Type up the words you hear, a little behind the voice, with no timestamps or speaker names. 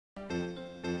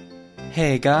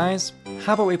Hey guys,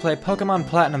 how about we play Pokémon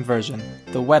Platinum version,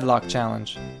 the Wedlocke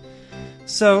challenge?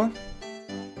 So,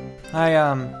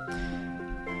 I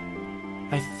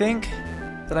think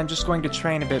that I'm just going to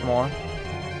train a bit more,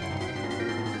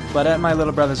 but at my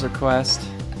little brother's request,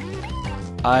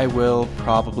 I will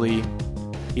probably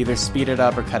either speed it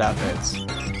up or cut out bits.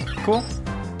 Cool?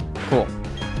 Cool.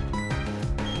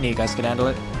 You guys can handle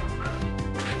it?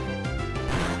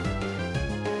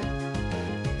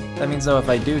 That means though if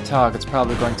I do talk, it's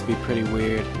probably going to be pretty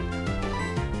weird.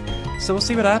 So we'll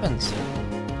see what happens.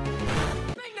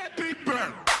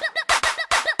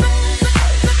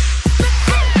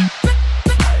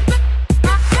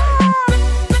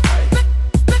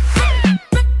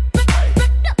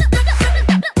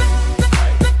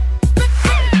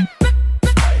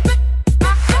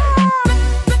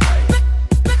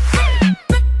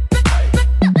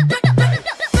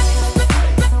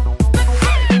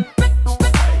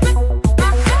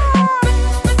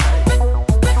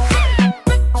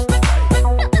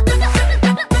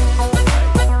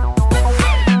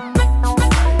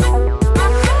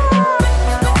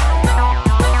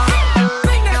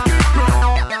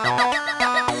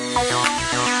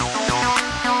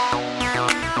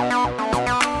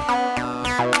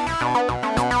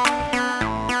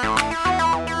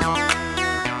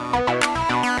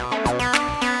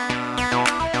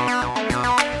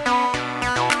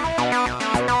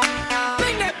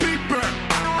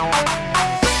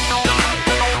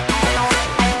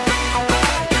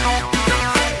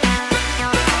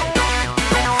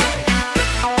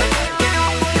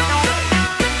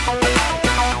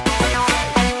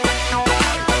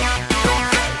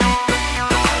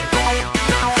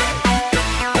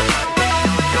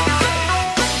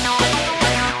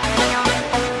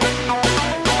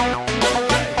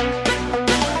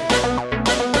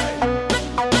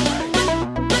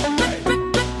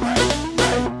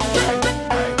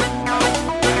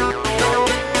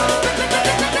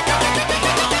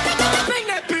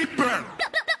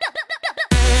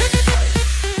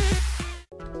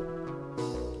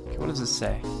 What does this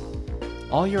say?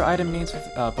 All your item needs for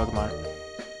Pokemon.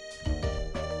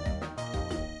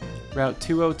 Route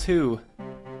 202.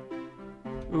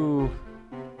 Ooh.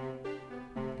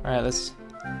 Alright, let's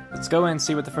go in and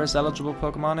see what the first eligible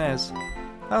Pokemon is.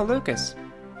 Oh, Lucas.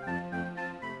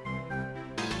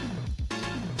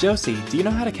 Josie, do you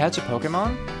know how to catch a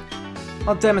Pokemon?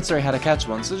 I'll demonstrate how to catch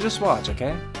one, so just watch,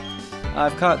 okay?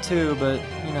 I've caught two, but,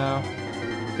 you know,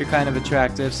 you're kind of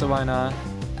attractive, so why not?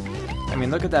 I mean,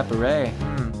 look at that beret.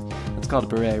 It's called a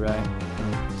beret, right?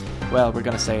 Well, we're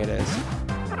gonna say it is.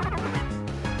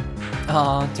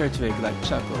 Aw, Turtwig like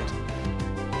chuckled.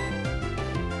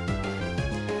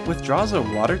 Withdraws a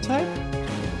water type?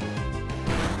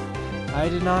 I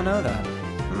did not know that.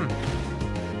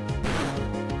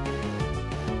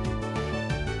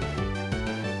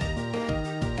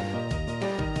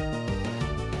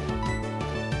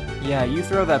 Yeah, you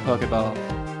throw that Pokeball.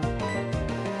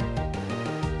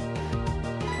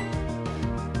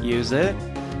 Use it.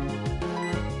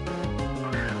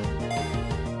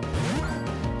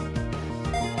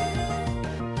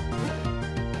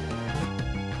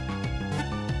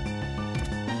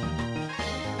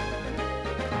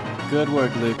 Good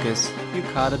work, Lucas. You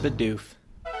caught a Bidoof.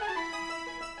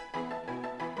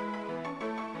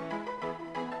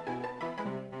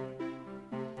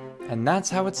 And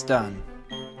that's how it's done.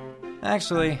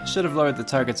 Actually, should have lowered the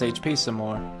target's HP some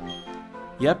more.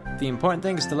 Yep, the important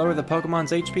thing is to lower the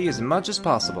Pokemon's HP as much as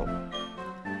possible.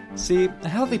 See, a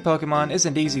healthy Pokemon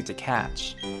isn't easy to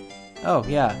catch. Oh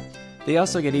yeah, they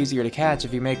also get easier to catch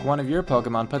if you make one of your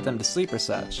Pokemon put them to sleep or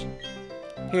such.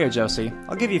 Here, Josie,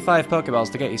 I'll give you 5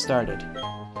 Pokeballs to get you started.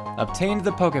 Obtained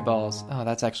the Pokeballs. Oh,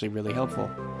 that's actually really helpful.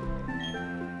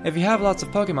 If you have lots of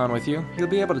Pokemon with you, you'll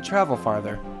be able to travel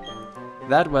farther.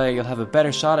 That way, you'll have a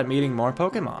better shot at meeting more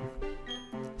Pokemon.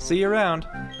 See you around.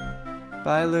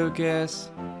 Bye,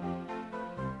 Lucas.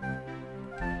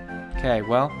 Okay,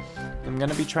 well, I'm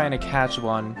gonna be trying to catch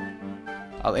one.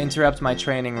 I'll interrupt my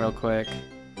training real quick.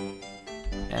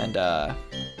 And,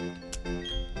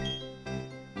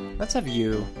 let's have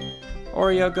you.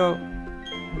 Oreo, go.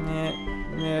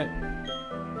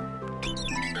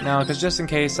 No, because just in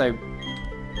case I...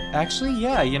 Actually,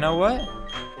 yeah, you know what?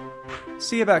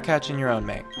 See about catching your own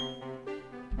mate.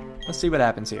 Let's see what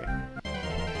happens here.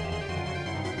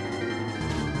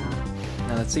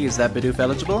 Now let's see, is that Bidoof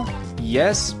eligible?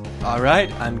 Yes.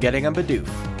 Alright, I'm getting a Bidoof.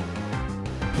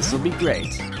 This will be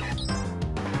great.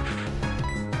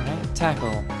 Alright,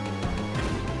 tackle.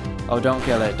 Oh, don't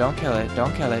kill it, don't kill it,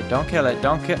 don't kill it, don't kill it,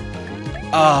 don't kill...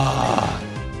 Ah,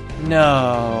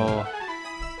 no.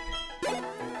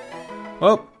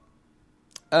 Well,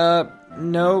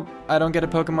 No, I don't get a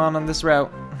Pokemon on this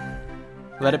route.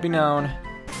 Let it be known.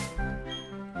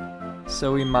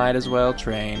 So we might as well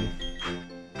train.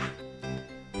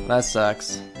 That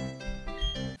sucks.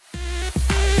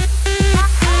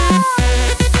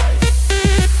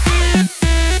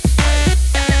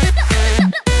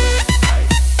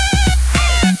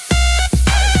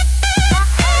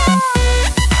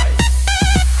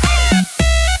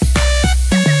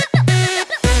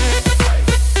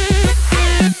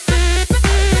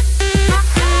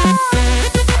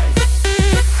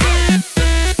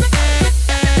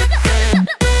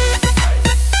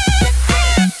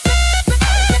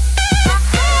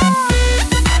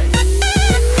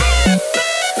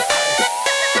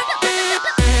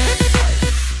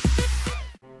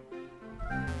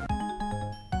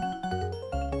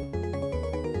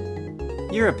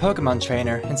 You're a Pokemon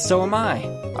trainer, and so am I.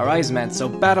 Our eyes met, so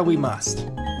battle we must.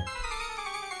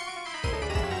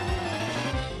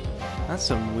 That's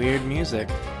some weird music.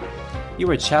 You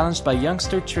were challenged by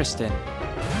youngster Tristan.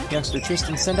 Youngster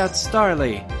Tristan sent out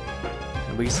Starly,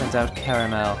 and we sent out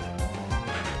Caramel.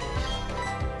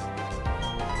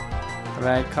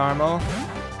 Alright, Caramel,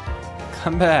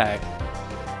 come back.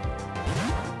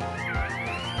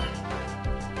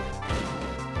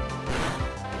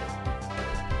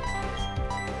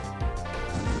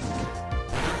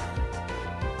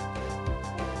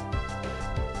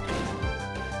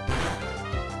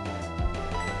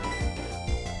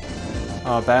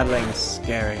 Oh, battling is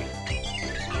scary.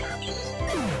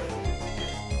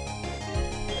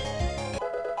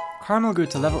 Caramel grew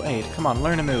to level 8. Come on,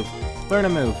 learn a move. Learn a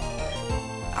move.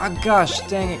 Ah, gosh,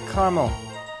 dang it, Caramel.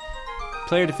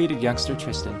 Player defeated youngster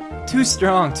Tristan. Too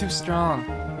strong, too strong.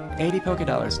 80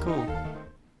 Pokédollars, cool.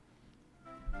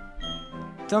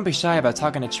 Don't be shy about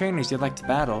talking to trainers you'd like to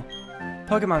battle.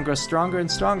 Pokemon grow stronger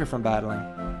and stronger from battling.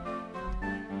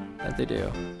 That they do.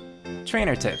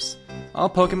 Trainer tips. All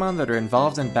Pokemon that are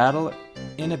involved in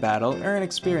a battle earn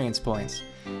experience points.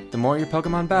 The more your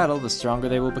Pokemon battle, the stronger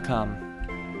they will become.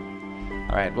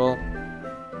 Alright, well,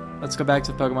 let's go back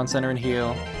to the Pokemon Center and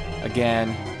heal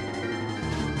again.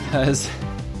 Because,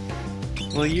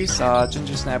 well, you saw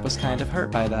Ginger Snap was kind of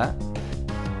hurt by that.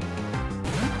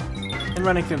 And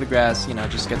running through the grass, you know,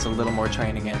 just gets a little more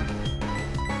training in.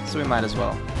 So we might as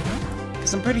well.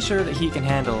 Because I'm pretty sure that he can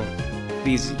handle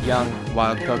these young,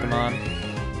 wild Pokemon.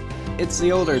 It's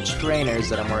the older trainers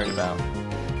that I'm worried about.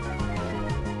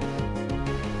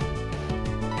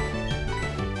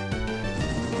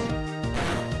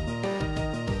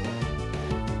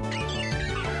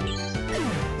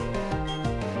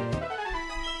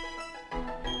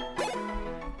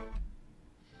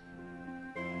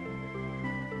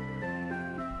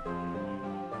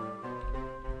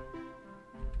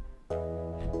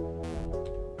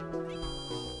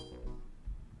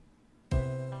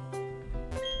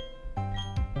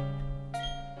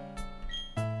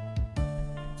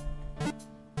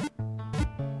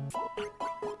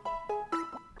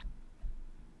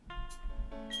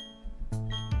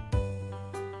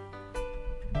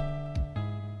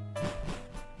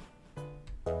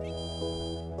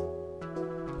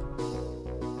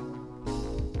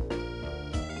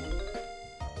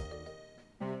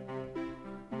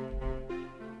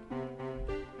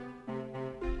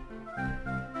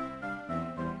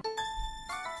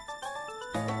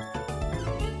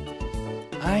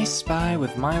 I spy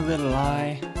with my little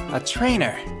eye a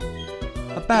trainer!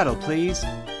 A battle, please!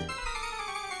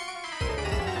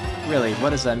 Really,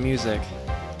 what is that music?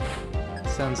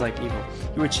 Sounds like evil.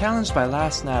 You were challenged by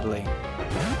last Natalie.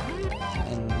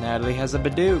 And Natalie has a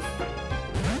Bidoof.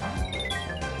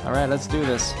 Alright, let's do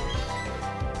this.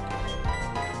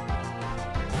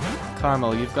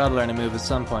 Caramel, you've got to learn a move at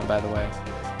some point, by the way.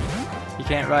 You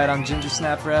can't ride on Ginger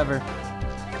Snap forever.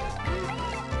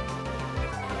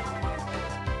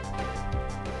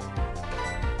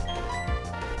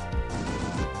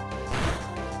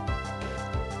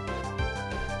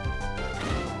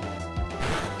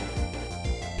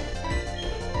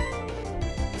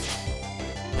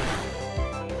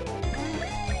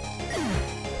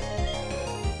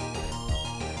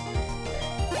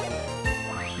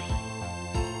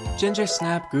 Ginger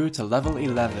Snap grew to level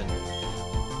 11.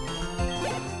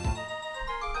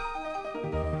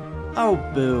 Oh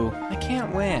boo, I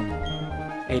can't win.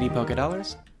 80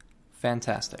 Pokédollars?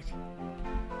 Fantastic.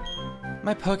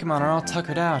 My Pokemon are all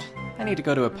tuckered out. I need to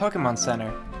go to a Pokemon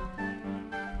Center.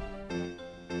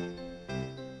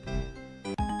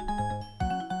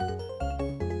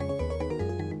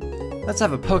 Let's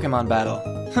have a Pokemon battle.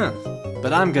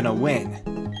 But I'm gonna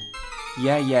win.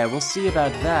 Yeah, we'll see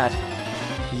about that.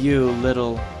 You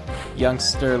little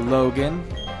youngster Logan.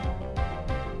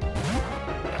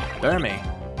 Burmy.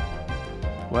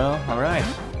 Well, alright.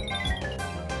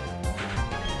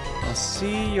 I'll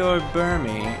see your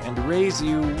Burmy and raise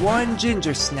you one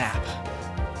ginger snap.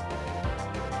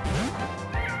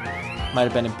 Might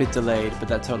have been a bit delayed, but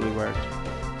that totally worked.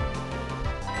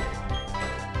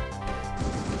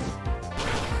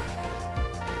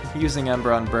 Using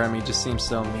Ember on Burmy just seems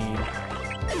so mean.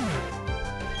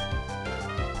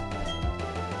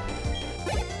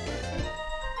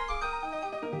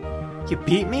 You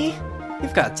beat me?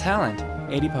 You've got talent.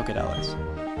 80 Pokédollars.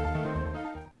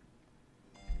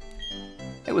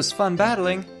 It was fun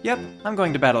battling. Yep, I'm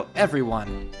going to battle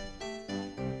everyone.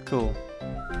 Cool.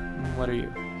 What are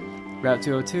you? Route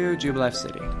 202, Jubilife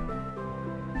City.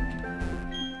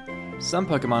 Some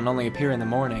Pokemon only appear in the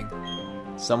morning.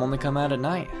 Some only come out at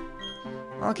night.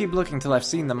 I'll keep looking till I've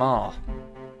seen them all.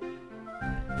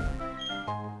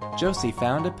 Josie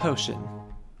found a potion.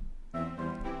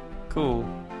 Cool.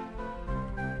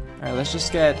 Alright, let's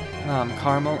just get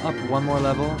Caramel up one more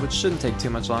level, which shouldn't take too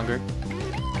much longer.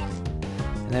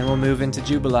 And then we'll move into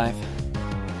Jubilife.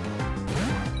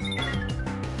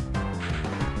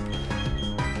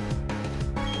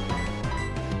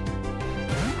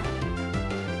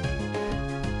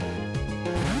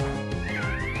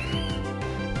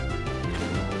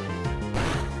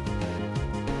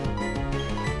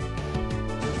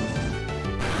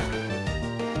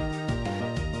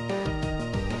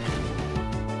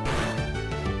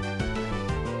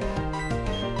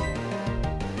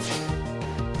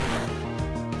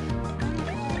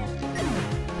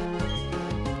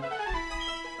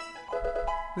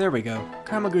 There we go.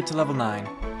 Caramel grew to level 9.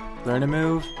 Learn a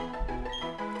move.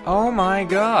 Oh my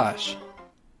gosh!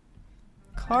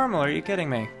 Caramel, are you kidding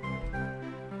me?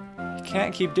 You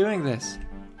can't keep doing this.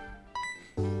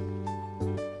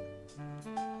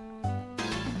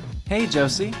 Hey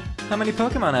Josie, how many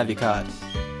Pokemon have you caught?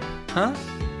 Huh?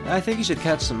 I think you should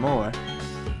catch some more.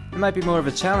 It might be more of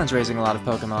a challenge raising a lot of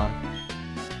Pokemon.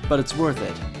 But it's worth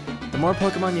it. The more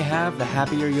Pokemon you have, the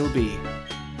happier you'll be.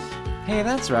 Hey,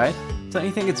 that's right. Don't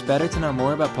you think it's better to know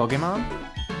more about Pokemon?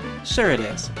 Sure it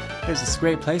is. There's this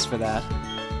great place for that.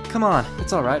 Come on,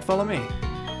 it's alright, follow me.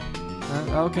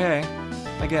 Okay,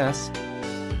 I guess.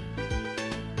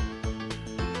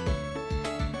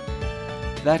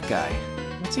 That guy,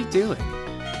 what's he doing?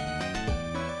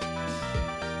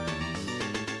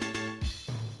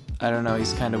 I don't know,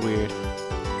 he's kinda weird.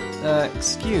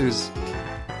 Excuse.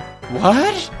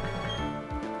 What?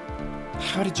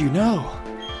 How did you know?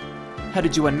 How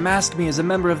did you unmask me as a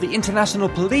member of the International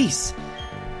Police?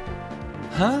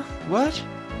 Huh? What?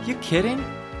 You kidding?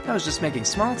 I was just making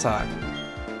small talk.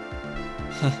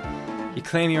 You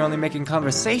claim you're only making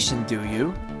conversation, do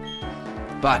you?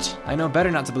 But I know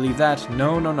better not to believe that.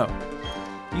 No, no, no.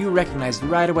 You recognized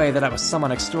right away that I was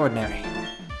someone extraordinary.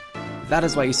 That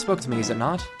is why you spoke to me, is it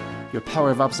not? Your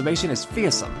power of observation is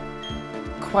fearsome.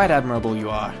 Quite admirable you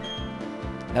are.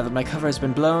 Now that my cover has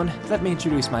been blown, let me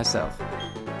introduce myself.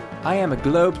 I am a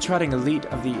globe-trotting elite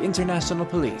of the International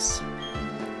Police.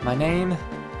 My name?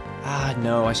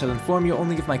 No, I shall inform you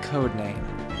only of my code name.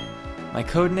 My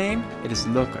code name? It is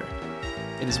Looker.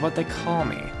 It is what they call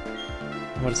me.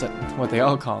 What is that? What they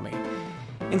all call me.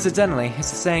 Incidentally,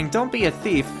 is the saying, "Don't be a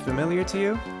thief," familiar to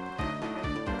you?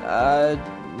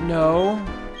 No.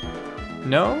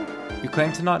 No? You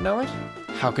claim to not know it?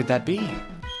 How could that be?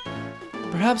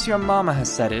 Perhaps your mama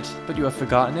has said it, but you have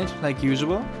forgotten it, like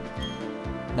usual?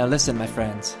 Now listen, my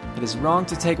friends, it is wrong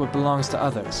to take what belongs to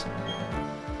others.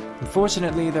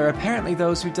 Unfortunately, there are apparently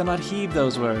those who do not heed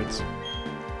those words.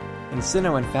 In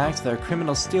Sinnoh, in fact, there are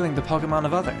criminals stealing the Pokemon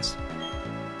of others.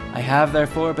 I have,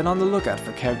 therefore, been on the lookout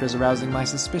for characters arousing my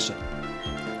suspicion.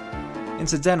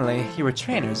 Incidentally, you are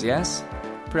trainers, yes?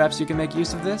 Perhaps you can make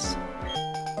use of this?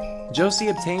 Josie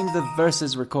obtained the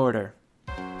Versus Recorder.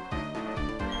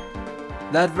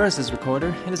 That Versus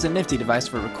Recorder, it is a nifty device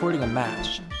for recording a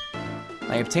match.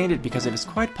 I obtained it because it is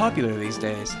quite popular these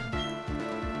days.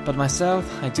 But myself,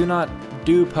 I do not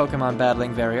do Pokemon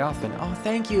battling very often. Oh,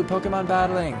 thank you, Pokemon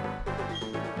battling!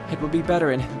 It will be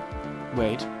better in...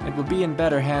 Wait, it will be in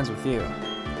better hands with you.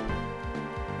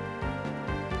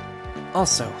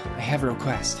 Also, I have a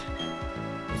request.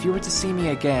 If you were to see me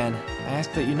again, I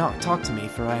ask that you not talk to me,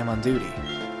 for I am on duty.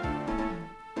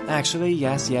 Actually,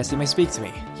 yes, you may speak to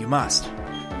me. You must.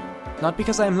 Not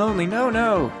because I am lonely,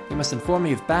 no! You must inform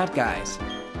me of bad guys.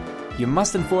 You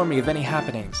must inform me of any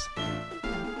happenings.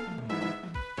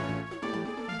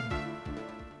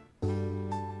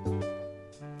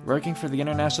 Working for the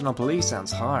International Police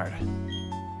sounds hard.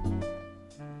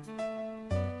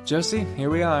 Josie, here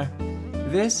we are.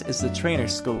 This is the Trainer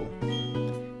School.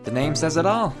 The name says it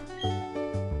all.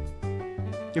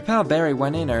 Your pal Barry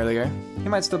went in earlier. He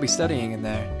might still be studying in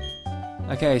there.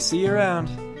 Okay, see you around.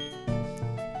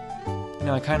 You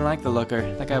know, I kinda like the looker.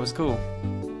 That guy was cool.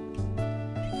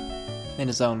 In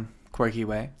his own quirky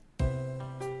way.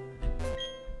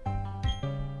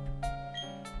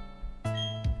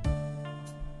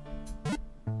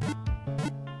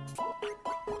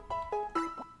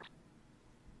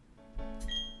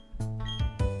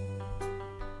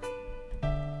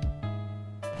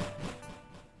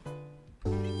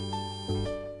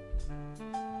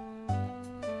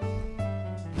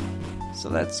 So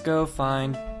let's go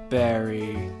find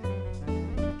Barry.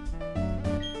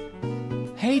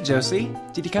 Hey Josie,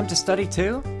 did you come to study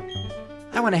too?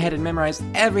 I went ahead and memorized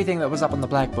everything that was up on the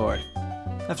blackboard.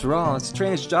 After all, it's a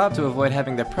trainer's job to avoid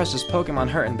having their precious Pokemon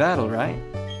hurt in battle, right?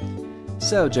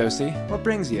 So Josie, what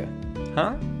brings you?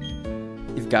 Huh?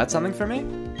 You've got something for me?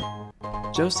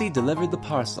 Josie delivered the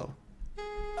parcel.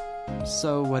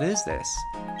 So what is this?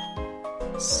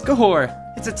 Score!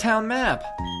 It's a town map!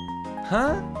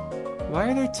 Huh? Why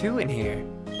are there two in here?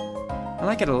 I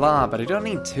like it a lot, but I don't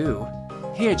need two.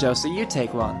 Here, Josie, you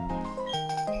take one.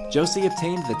 Josie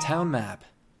obtained the town map.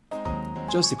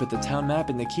 Josie put the town map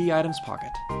in the key items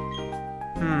pocket.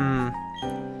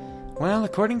 Well,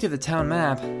 according to the town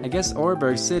map, I guess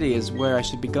Oreburgh City is where I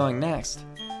should be going next.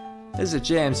 This is a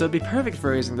gym, so it'd be perfect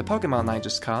for raising the Pokemon I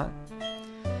just caught.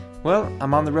 Well,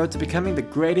 I'm on the road to becoming the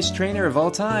greatest trainer of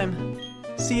all time.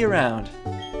 See you around.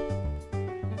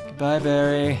 Goodbye,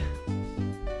 Barry.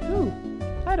 Ooh,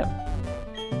 item.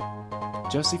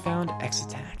 Josie found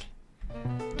X-Attack.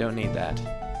 Don't need that.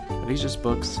 Are these just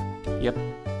books? Yep.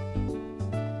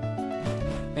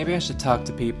 Maybe I should talk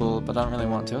to people, but I don't really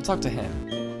want to. I'll talk to him.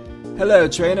 Hello,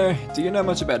 trainer. Do you know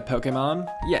much about Pokemon?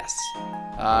 Yes.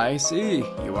 I see.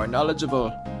 You are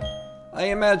knowledgeable. I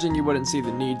imagine you wouldn't see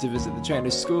the need to visit the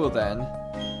trainer's school then.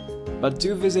 But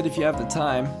do visit if you have the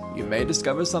time. You may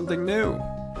discover something new.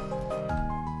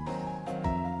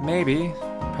 Maybe.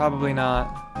 Probably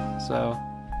not. So,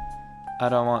 I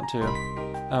don't want to.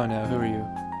 Oh no, who are you?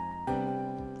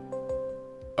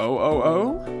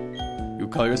 Oh? You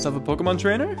call yourself a Pokemon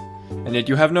trainer? And yet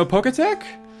you have no POKéTCH?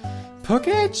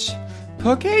 POKéTCH?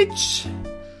 POKéTCH?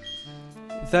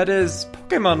 That is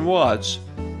Pokemon Watch,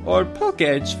 or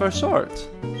POKéTCH for short.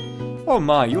 Oh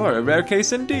my, you are a rare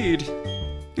case indeed.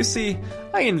 You see,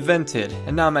 I invented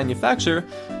and now manufacture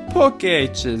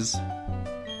POKéTCHs.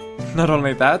 Not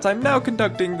only that, I'm now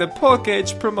conducting the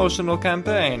POKéTCH promotional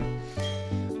campaign.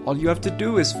 All you have to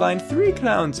do is find 3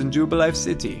 clowns in Jubilife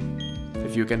City.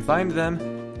 If you can find them,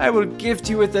 I will gift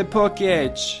you with a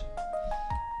POKéTCH.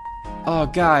 Oh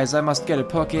guys, I must get a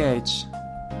POKéTCH.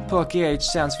 POKéTCH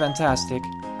sounds fantastic.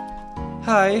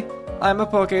 Hi, I'm a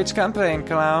POKéTCH campaign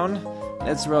clown.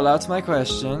 Let's roll out my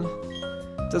question.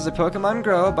 Does a Pokemon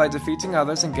grow by defeating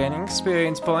others and gaining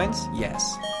experience points?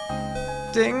 Yes.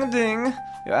 Ding ding,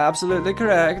 you're absolutely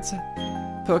correct.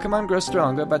 Pokemon grow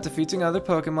stronger by defeating other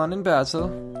Pokemon in battle.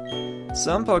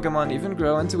 Some Pokemon even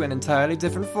grow into an entirely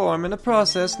different form in a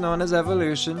process known as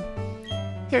evolution.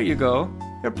 Here you go,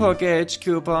 your POKéTCH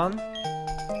coupon.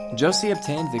 Josie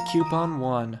obtained the coupon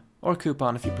 1, or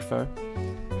coupon if you prefer.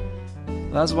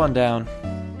 That's one down.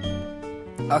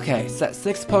 Okay, set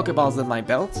 6 Pokeballs in my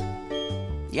belt.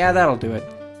 Yeah, that'll do it.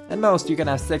 At most, you can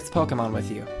have 6 Pokemon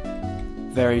with you.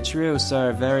 Very true,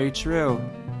 sir, very true.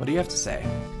 What do you have to say?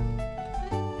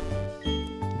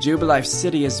 Jubilife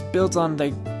City is built on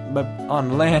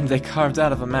land they carved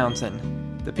out of a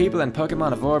mountain. The people and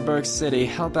Pokemon of Oreburgh City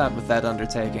help out with that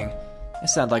undertaking. I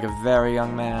sound like a very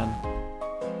young man.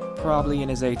 Probably in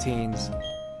his 18s.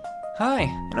 Hi,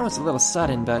 I know it's a little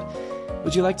sudden, but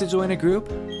would you like to join a group?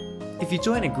 If you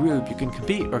join a group, you can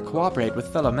compete or cooperate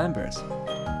with fellow members.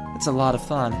 It's a lot of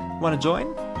fun. Want to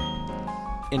join?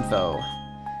 Info.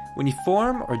 When you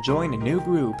form or join a new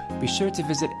group, be sure to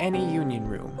visit any union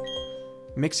room.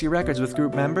 Mix your records with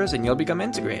group members and you'll become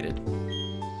integrated.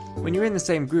 When you're in the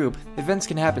same group, events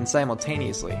can happen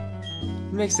simultaneously.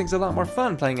 It makes things a lot more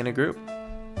fun playing in a group.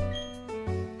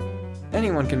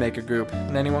 Anyone can make a group,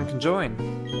 and anyone can join.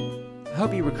 I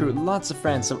hope you recruit lots of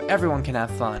friends so everyone can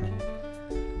have fun.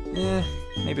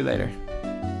 Maybe later.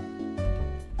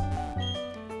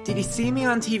 Did you see me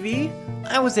on TV?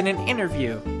 I was in an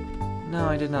interview. No,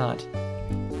 I did not.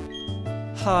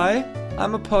 Hi,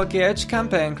 I'm a POKéTCH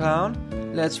campaign clown.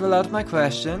 Let's roll out my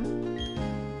question.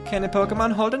 Can a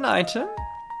Pokemon hold an item?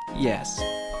 Yes.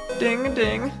 Ding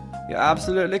ding, you're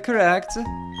absolutely correct.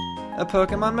 A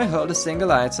Pokemon may hold a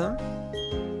single item.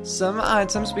 Some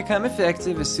items become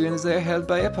effective as soon as they are held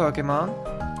by a Pokemon.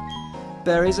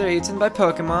 Berries are eaten by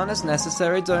Pokemon as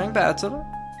necessary during battle.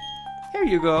 Here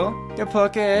you go, your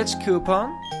POKéTCH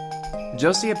coupon.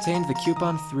 Josie obtained the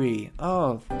coupon 3.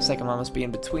 Oh, the second one must be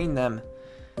in between them.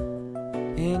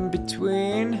 In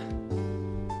between,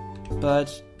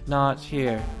 but not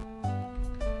here.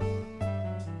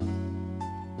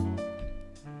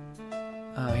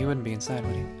 Oh, he wouldn't be inside,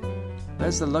 would he?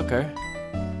 Where's the looker?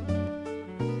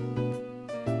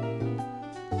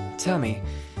 Tell me,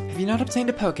 have you not obtained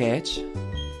a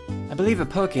POKéTCH? I believe a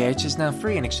POKéTCH is now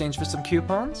free in exchange for some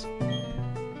coupons?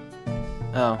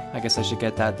 Oh, I guess I should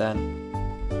get that then.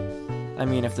 I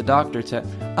mean, if the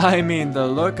the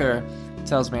looker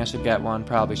tells me I should get one,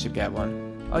 probably should get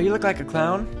one. Oh, you look like a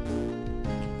clown?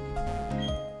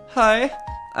 Hi,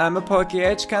 I'm a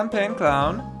POKéTCH campaign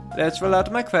clown. Let's roll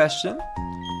out my question.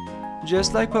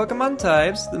 Just like Pokemon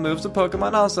types, the moves of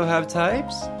Pokemon also have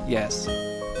types? Yes.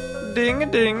 Ding a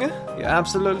ding, you're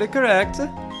absolutely correct.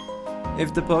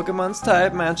 If the Pokemon's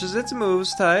type matches its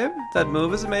move's type, that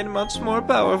move is made much more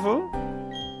powerful.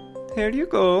 Here you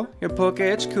go, your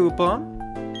POKéTCH coupon.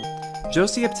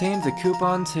 Josie obtained the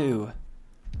coupon too.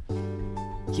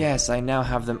 Yes, I now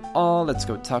have them all. Let's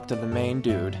go talk to the main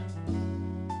dude.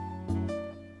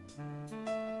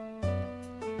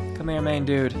 Come here, main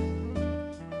dude.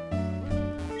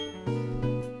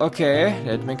 Okay,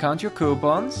 let me count your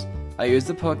coupons. I use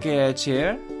the POKéTCH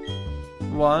here.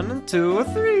 1, 2,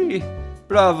 3.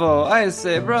 Bravo, I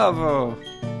say bravo.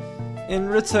 In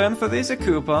return for these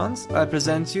coupons, I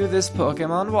present you this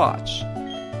Pokemon Watch,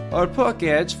 or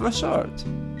POKéTCH for short.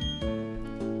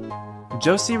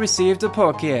 Josie received a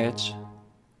POKéTCH.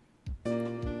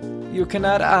 You can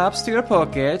add apps to your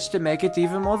POKéTCH to make it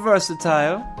even more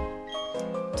versatile.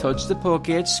 Touch the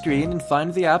POKéTCH screen and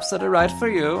find the apps that are right for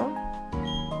you.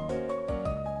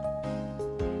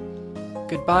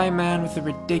 Goodbye, man with a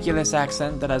ridiculous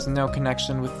accent that has no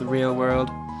connection with the real world.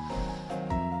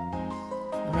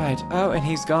 Right, oh, and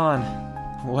he's gone.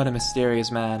 What a mysterious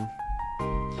man.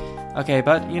 Okay,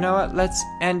 but you know what? Let's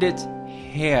end it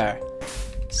here.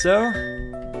 So,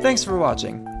 thanks for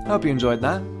watching. Hope you enjoyed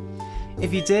that.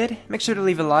 If you did, make sure to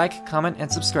leave a like, comment,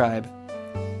 and subscribe.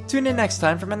 Tune in next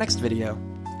time for my next video.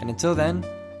 And until then,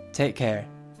 take care.